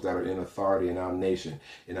those that are in authority in our nation,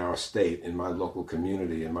 in our state, in my local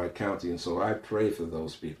community, in my county, and so I pray for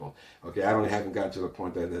those people. Okay, I haven't gotten to the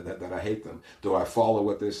point that I hate them. Do I follow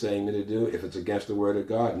what they're saying me to do? If it's against the Word of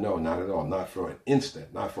God, no, not at all. Not for an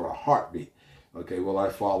instant, not for a heartbeat. Okay, will I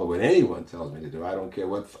follow what anyone tells me to do? I don't care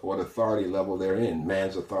what authority level they're in,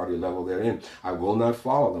 man's authority level they're in. I will not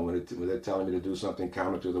follow them when they're telling me to do something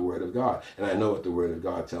counter to the Word of God. And I know what the Word of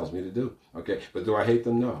God tells me to do. Okay, but do I hate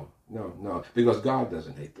them? No. Because God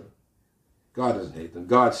doesn't hate them. God doesn't hate them.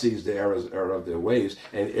 God sees the error of their ways,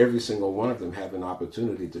 and every single one of them have an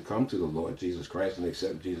opportunity to come to the Lord Jesus Christ and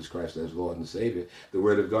accept Jesus Christ as Lord and Savior. The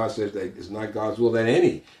Word of God says that it's not God's will that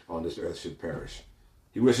any on this earth should perish.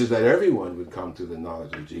 He wishes that everyone would come to the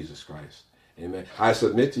knowledge of Jesus Christ. Amen. I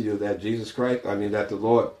submit to you that that the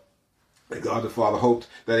Lord, that God the Father hoped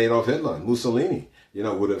that Adolf Hitler and Mussolini,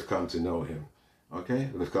 would have come to know him. Okay?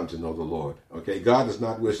 Would have come to know the Lord. Okay? God does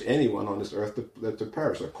not wish anyone on this earth to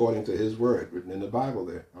perish according to his word written in the Bible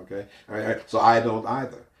there. Okay? All right. So I don't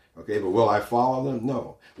either. Okay, but will I follow them?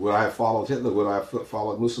 No. Will I have followed Hitler? Will I have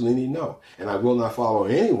followed Mussolini? No. And I will not follow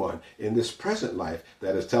anyone in this present life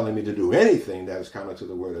that is telling me to do anything that is counter to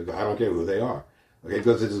the Word of God. I don't care who they are. Okay,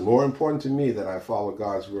 because it is more important to me that I follow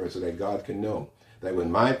God's Word so that God can know that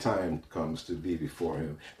when my time comes to be before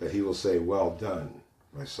Him, that He will say, "Well done,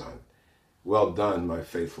 my son. Well done, my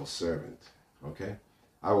faithful servant." Okay?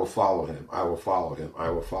 I will follow him. I will follow him.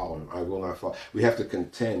 I will follow him. I will not follow. We have to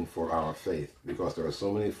contend for our faith because there are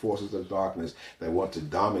so many forces of darkness that want to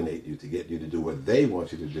dominate you to get you to do what they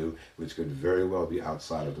want you to do, which could very well be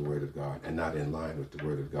outside of the Word of God and not in line with the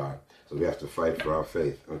Word of God. So we have to fight for our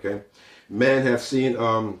faith. Okay? Men have seen,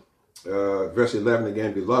 verse 11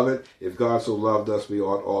 again, "Beloved, if God so loved us, we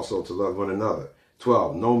ought also to love one another."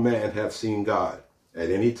 12, "No man hath seen God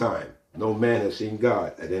at any time. No man has seen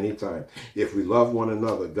God at any time. If we love one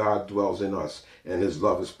another, God dwells in us, and his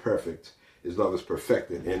love is perfect. His love is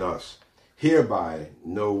perfected in us. Hereby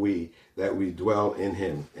know we that we dwell in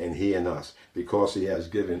him, and he in us, because he has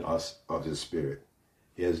given us of his Spirit.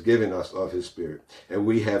 He has given us of his Spirit. And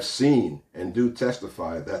we have seen and do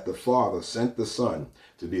testify that the Father sent the Son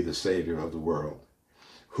to be the Savior of the world.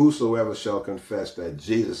 Whosoever shall confess that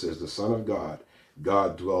Jesus is the Son of God,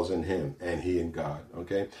 God dwells in him, and he in God."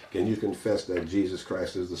 Okay? Can you confess that Jesus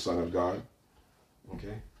Christ is the Son of God?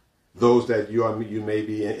 Okay? Those that you may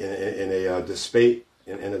be in a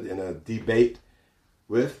debate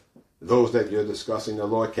with, those that you're discussing the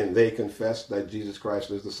Lord, can they confess that Jesus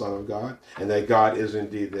Christ is the Son of God and that God is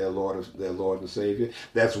indeed their Lord and Savior?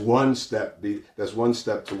 That's one step. That's one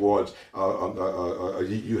step towards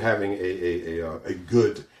you having a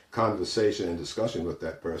good conversation and discussion with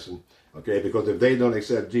that person. Okay, because if they don't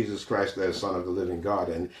accept Jesus Christ as Son of the living God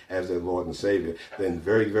and as their Lord and Savior, then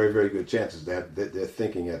very, very, very good chances that their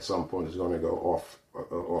thinking at some point is going to go off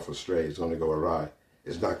astray. It's going to go awry.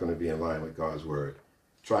 It's not going to be in line with God's word.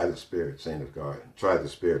 Try the Spirit, saint of God. Try the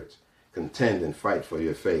spirits. Contend and fight for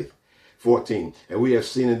your faith. 14, "And we have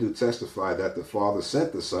seen and do testify that the Father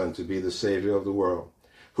sent the Son to be the Savior of the world.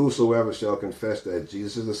 Whosoever shall confess that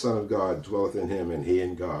Jesus is the Son of God dwelleth in him, and he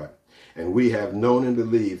in God. And we have known and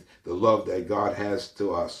believed the love that God has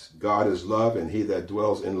to us. God is love, and he that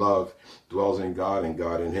dwells in love dwells in God, and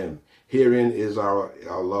God in him. Herein is our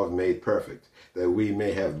love made perfect, that we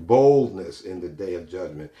may have boldness in the day of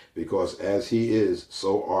judgment, because as he is,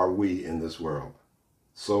 so are we in this world."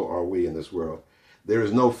 So are we in this world. There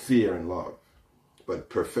is no fear in love, but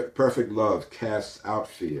perfect love casts out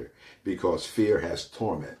fear, because fear has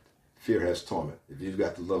torment. Fear has torment. If you've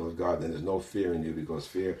got the love of God, then there's no fear in you, because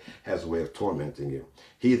fear has a way of tormenting you.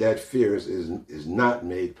 He that fears is not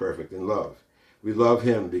made perfect in love. We love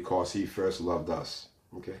him because he first loved us.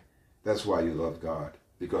 Okay? That's why you love God,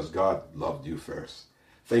 because God loved you first.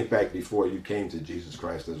 Think back before you came to Jesus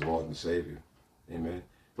Christ as Lord and Savior. Amen.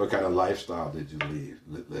 What kind of lifestyle did you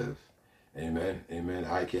live? Amen. Amen.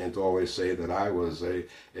 I can't always say that I was a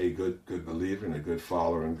good believer and a good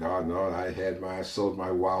follower in God. No, I sowed my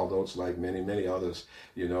wild oats like many others,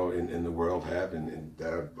 in the world have, and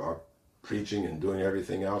that are preaching and doing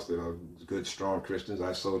everything else that are good, strong Christians.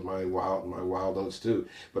 I sowed my wild oats too.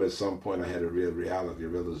 But at some point I had a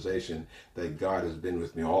realization that God has been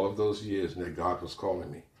with me all of those years and that God was calling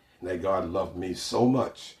me. and that God loved me so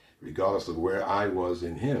much, regardless of where I was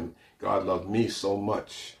in him. God loved me so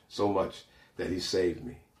much that he saved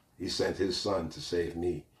me. He sent his son to save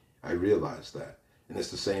me. I realized that. And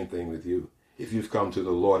it's the same thing with you. If you've come to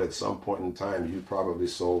the Lord at some point in time, you probably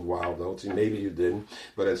sold wild oats. Maybe you didn't,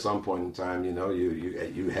 but at some point in time,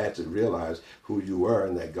 you had to realize who you were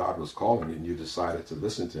and that God was calling you, and you decided to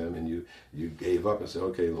listen to him, and you gave up and said,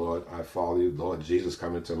 okay, Lord, I follow you. Lord Jesus,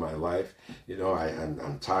 come into my life.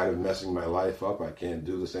 I'm tired of messing my life up. I can't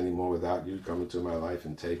do this anymore without you. Come into my life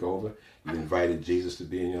and take over. You invited Jesus to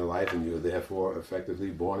be in your life, and you were therefore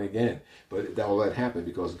effectively born again. But all that happened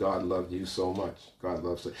because God loved you so much. God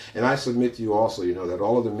loves you. And I submit to you also, that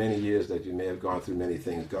all of the many years that you may have gone through many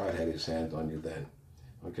things, God had his hand on you then.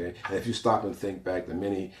 Okay? And if you stop and think back, the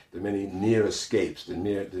many near escapes, the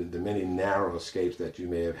many narrow escapes that you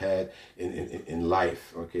may have had in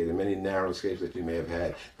life, okay, the many narrow escapes that you may have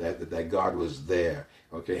had, that God was there.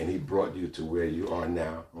 Okay, and he brought you to where you are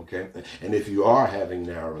now, okay? And if you are having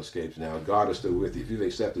narrow escapes now, God is still with you. If you've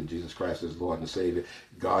accepted Jesus Christ as Lord and Savior,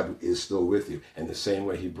 God is still with you. And the same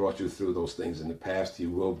way he brought you through those things in the past, he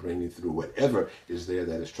will bring you through whatever is there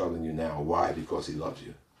that is troubling you now. Why? Because he loves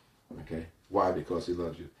you, okay? Why? Because he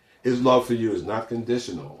loves you. His love for you is not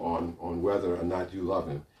conditional on whether or not you love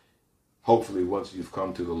him. Hopefully, once you've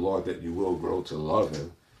come to the Lord, that you will grow to love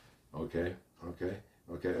him, okay?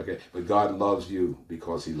 Okay. But God loves you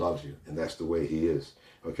because he loves you, and that's the way he is.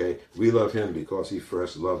 Okay. We love him because he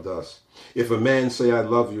first loved us. If a man say, I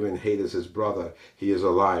love you, and hateth his brother, he is a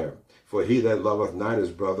liar. For he that loveth not his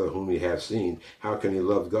brother whom he hath seen, how can he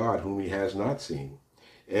love God whom he has not seen?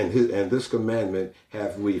 And this commandment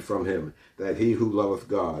have we from him, that he who loveth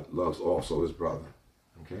God loves also his brother.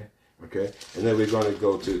 Okay. And then we're going to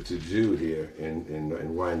go to Jude here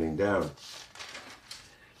in winding down.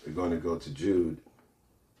 We're going to go to Jude.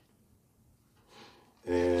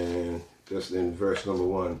 And just in verse number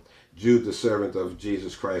 1, Jude, the servant of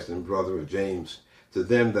Jesus Christ and brother of James, to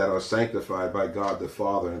them that are sanctified by God the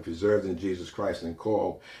Father and preserved in Jesus Christ and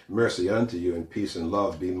called, mercy unto you, and peace and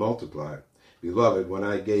love be multiplied. Beloved, when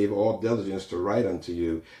I gave all diligence to write unto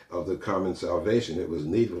you of the common salvation, it was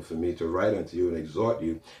needful for me to write unto you and exhort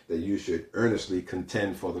you that you should earnestly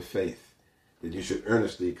contend for the faith. Which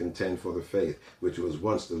was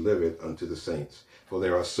once delivered unto the saints. For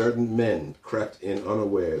there are certain men crept in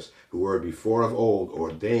unawares, who were before of old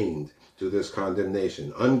ordained to this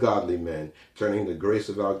condemnation, ungodly men, turning the grace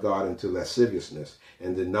of our God into lasciviousness,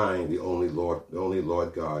 and denying the only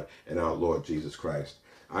Lord God and our Lord Jesus Christ.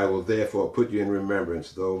 I will therefore put you in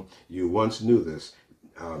remembrance, though you once knew this,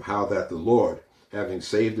 how that the Lord, having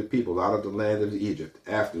saved the people out of the land of Egypt,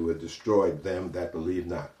 afterward destroyed them that believed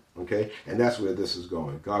not. Okay, and that's where this is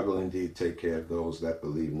going. God will indeed take care of those that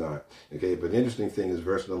believe not. Okay, but the interesting thing is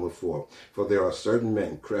verse number 4. For there are certain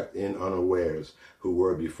men crept in unawares, who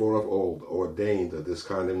were before of old ordained of this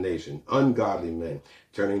condemnation, ungodly men,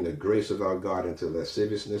 turning the grace of our God into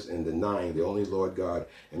lasciviousness and denying the only Lord God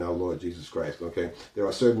and our Lord Jesus Christ. Okay, there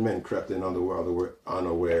are certain men crept in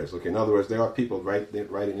unawares. Okay, in other words, there are people right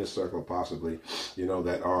in your circle, possibly,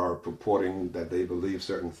 that are purporting that they believe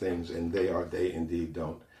certain things, and they indeed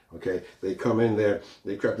don't. Okay, they come in there,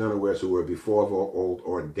 they crept unawares, who were before of old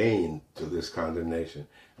ordained to this condemnation.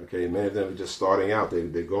 Okay, many of them are just starting out.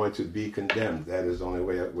 They're going to be condemned. That is the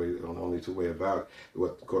only two way about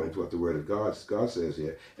according to what the Word of God says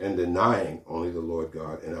here, and denying only the Lord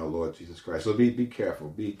God and our Lord Jesus Christ. So be careful.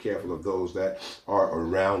 Be careful of those that are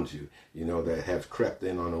around you, that have crept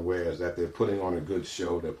in unawares, that they're putting on a good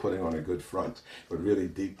show, they're putting on a good front, but really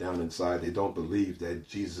deep down inside, they don't believe that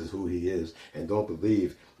Jesus is who he is, and don't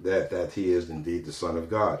believe that he is indeed the Son of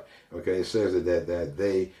God. Okay, it says that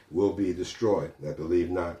they will be destroyed, that believe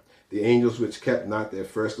not. The angels which kept not their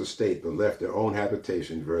first estate, but left their own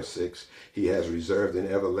habitation, verse 6, he has reserved in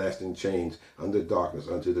everlasting chains under darkness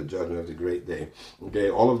unto the judgment of the great day. Okay,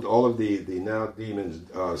 all of the now demons,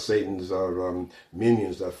 Satan's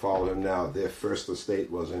minions that follow him now, their first estate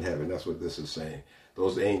was in heaven. That's what this is saying.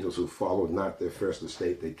 Those angels who followed not their first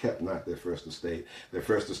estate, they kept not their first estate. Their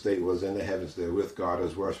first estate was in the heavens. They're with God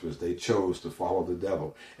as worshipers. They chose to follow the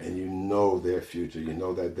devil, and you know their future. You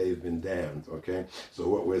know that they've been damned. Okay, so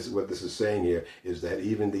what this is saying here is that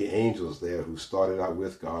even the angels there who started out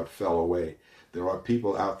with God fell away. There are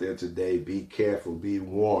people out there today, be careful, be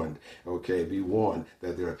warned, okay, be warned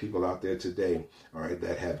that there are people out there today, all right,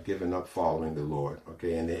 that have given up following the Lord,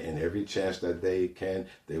 okay, and every chance that they can,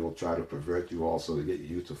 they will try to pervert you also to get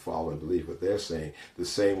you to follow and believe what they're saying, the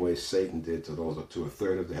same way Satan did to a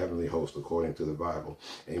third of the heavenly host, according to the Bible.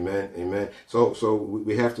 Amen. So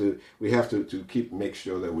we have to make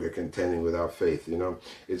sure that we're contending with our faith.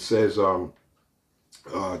 It says,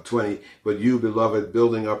 20, but you, beloved,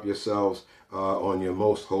 building up yourselves on your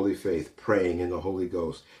most holy faith, praying in the Holy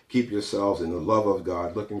Ghost. Keep yourselves in the love of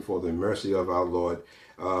God, looking for the mercy of our Lord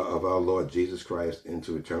Jesus Christ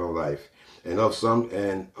into eternal life. And of some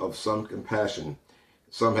compassion,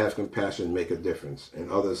 some have compassion, make a difference,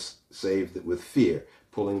 and others saved with fear,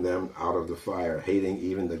 pulling them out of the fire, hating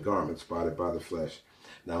even the garment spotted by the flesh.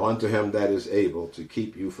 Now unto him that is able to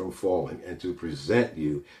keep you from falling, and to present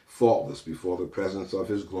you faultless before the presence of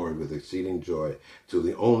his glory with exceeding joy, to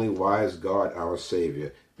the only wise God our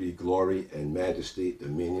Savior, be glory and majesty,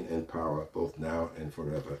 dominion and power, both now and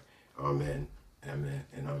forever. Amen. Amen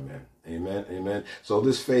and amen. Amen. Amen. So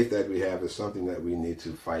this faith that we have is something that we need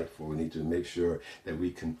to fight for. We need to make sure that we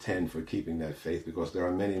contend for keeping that faith, because there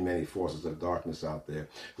are many, many forces of darkness out there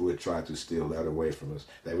who would try to steal that away from us.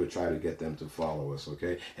 They would try to get them to follow us.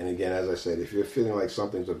 Okay. And again, as I said, if you're feeling like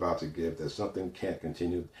something's about to give, that something can't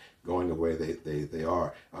continue going the way they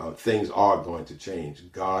are, things are going to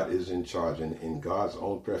change. God is in charge, and in God's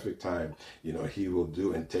own perfect time, he will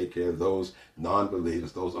do and take care of those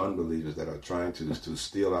non-believers, those unbelievers that are trying to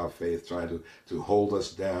steal our faith, trying to hold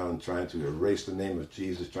us down, trying to erase the name of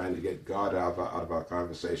Jesus, trying to get God out of our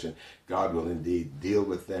conversation. God will indeed deal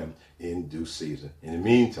with them in due season. In the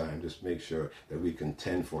meantime, just make sure that we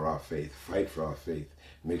contend for our faith, fight for our faith.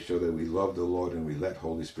 Make sure that we love the Lord and we let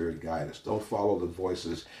Holy Spirit guide us. Don't follow the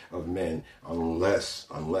voices of men unless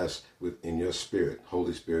within your spirit,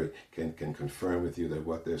 Holy Spirit can confirm with you that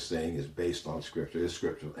what they're saying is based on Scripture, is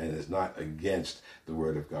scriptural, and is not against the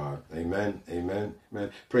Word of God. Amen. Amen.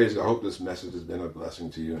 Amen. Praise God. I hope this message has been a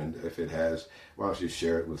blessing to you, and if it has, why don't you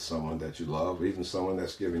share it with someone that you love, or even someone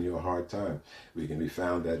that's giving you a hard time. We can be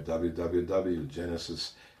found at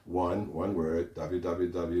www.genesis1, one word,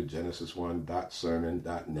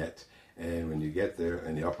 www.genesis1.sermon.net. And when you get there,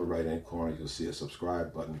 in the upper right-hand corner, you'll see a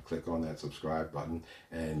subscribe button. Click on that subscribe button,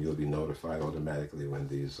 and you'll be notified automatically when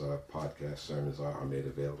these podcast sermons are made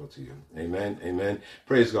available to you. Amen. Amen.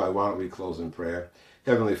 Praise God. Why don't we close in prayer?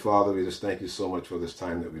 Heavenly Father, we just thank you so much for this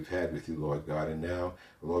time that we've had with you, Lord God. And now,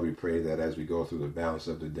 Lord, we pray that as we go through the balance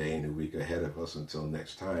of the day and the week ahead of us until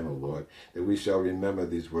next time, O Lord, that we shall remember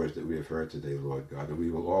these words that we have heard today, Lord God, that we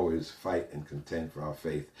will always fight and contend for our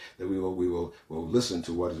faith, that we will listen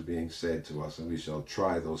to what is being said to us, and we shall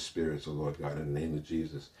try those spirits, O Lord God, in the name of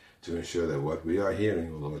Jesus, to ensure that what we are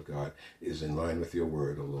hearing, O Lord God, is in line with your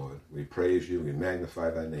word, O Lord. We praise you, we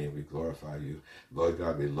magnify thy name, we glorify you. Lord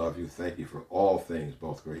God, we love you. Thank you for all things,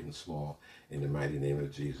 both great and small, in the mighty name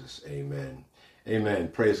of Jesus. Amen. Amen.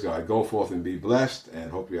 Praise God. Go forth and be blessed,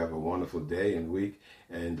 and hope you have a wonderful day and week,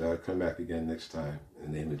 and come back again next time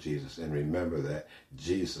in the name of Jesus. And remember that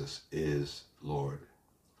Jesus is Lord.